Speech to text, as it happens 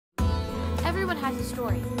Everyone has a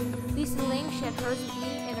story. Lisa Ling shared hers with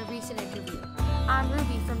me in a recent interview. I'm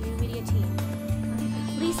Ruby from New Media Team.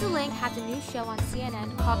 Lisa Ling has a new show on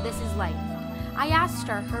CNN called This Is Life. I asked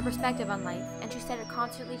her her perspective on life, and she said it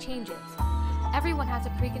constantly changes. Everyone has a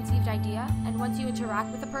preconceived idea, and once you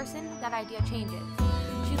interact with a person, that idea changes.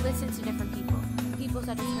 She listens to different people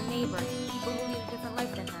such as her neighbors, people who lead a different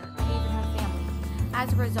life than her, and even her family.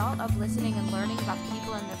 As a result of listening and learning about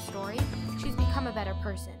people and their story, she's become a better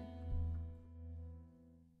person.